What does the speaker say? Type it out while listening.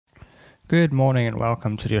Good morning and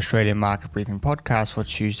welcome to the Australian Market Briefing podcast for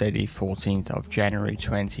Tuesday the 14th of January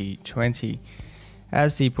 2020.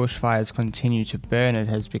 As the bushfires continue to burn, it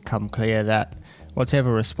has become clear that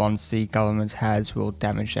whatever response the government has will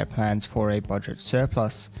damage their plans for a budget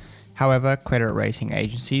surplus. However, credit rating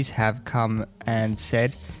agencies have come and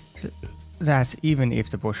said that even if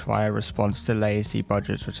the bushfire response delays the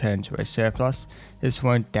budget's return to a surplus, this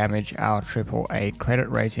won't damage our AAA credit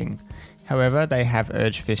rating. However, they have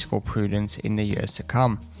urged fiscal prudence in the years to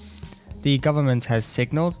come. The government has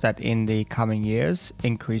signalled that in the coming years,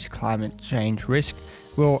 increased climate change risk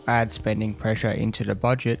will add spending pressure into the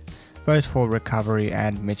budget, both for recovery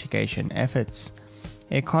and mitigation efforts.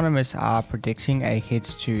 Economists are predicting a hit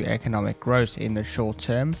to economic growth in the short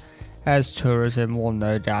term, as tourism will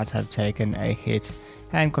no doubt have taken a hit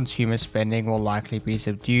and consumer spending will likely be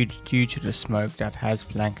subdued due to the smoke that has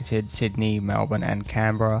blanketed Sydney, Melbourne and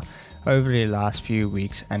Canberra over the last few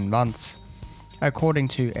weeks and months. According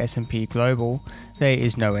to S&P Global, there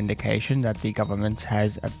is no indication that the government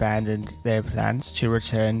has abandoned their plans to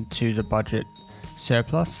return to the budget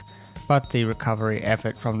surplus, but the recovery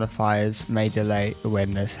effort from the fires may delay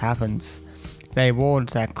when this happens. They warned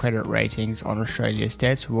that credit ratings on Australia's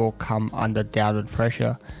debt will come under downward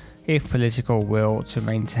pressure if political will to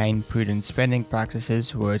maintain prudent spending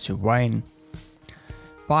practices were to wane.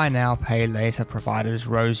 Buy now, pay later providers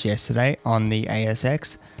rose yesterday on the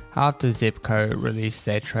ASX after Zip Co released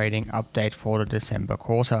their trading update for the December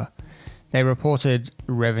quarter. They reported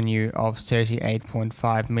revenue of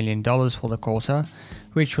 $38.5 million for the quarter,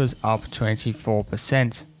 which was up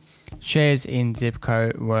 24%. Shares in Zip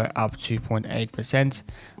Co were up 2.8%,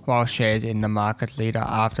 while shares in the market leader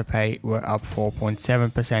Afterpay were up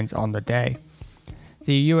 4.7% on the day.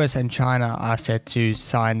 The US and China are set to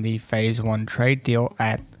sign the Phase 1 trade deal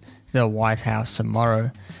at the White House tomorrow,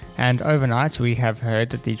 and overnight we have heard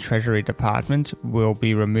that the Treasury Department will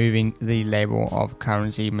be removing the label of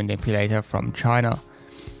currency manipulator from China.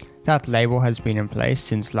 That label has been in place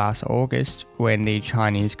since last August, when the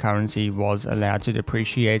Chinese currency was allowed to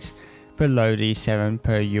depreciate below the 7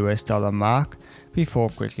 per US dollar mark before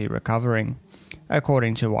quickly recovering.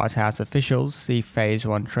 According to White House officials, the Phase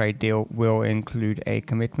 1 trade deal will include a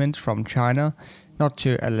commitment from China not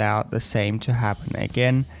to allow the same to happen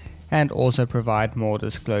again, and also provide more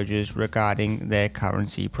disclosures regarding their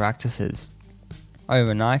currency practices.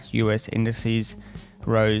 Overnight, US indices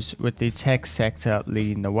rose with the tech sector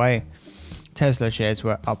leading the way. Tesla shares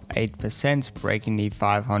were up 8%, breaking the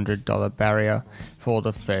 $500 barrier for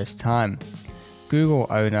the first time. Google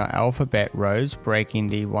owner Alphabet rose, breaking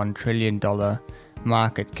the $1 trillion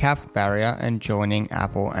market cap barrier and joining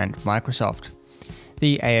Apple and Microsoft.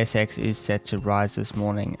 The ASX is set to rise this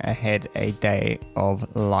morning ahead a day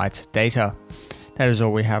of light data. That is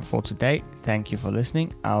all we have for today. Thank you for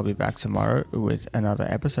listening. I'll be back tomorrow with another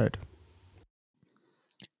episode.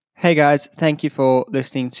 Hey guys, thank you for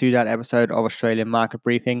listening to that episode of Australian Market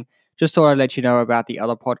Briefing. Just thought I'd let you know about the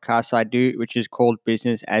other podcast I do, which is called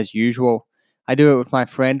Business as Usual. I do it with my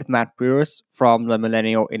friend Matt Brewis from the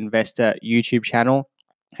Millennial Investor YouTube channel,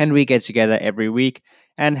 and we get together every week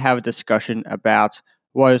and have a discussion about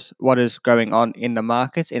what is going on in the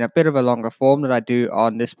markets in a bit of a longer form that I do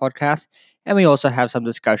on this podcast. And we also have some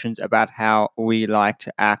discussions about how we like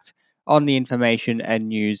to act on the information and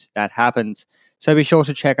news that happens. So be sure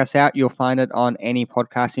to check us out. You'll find it on any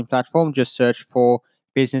podcasting platform. Just search for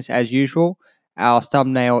Business as Usual. Our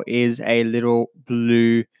thumbnail is a little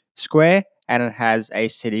blue square and it has a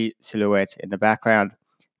city silhouette in the background.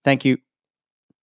 Thank you.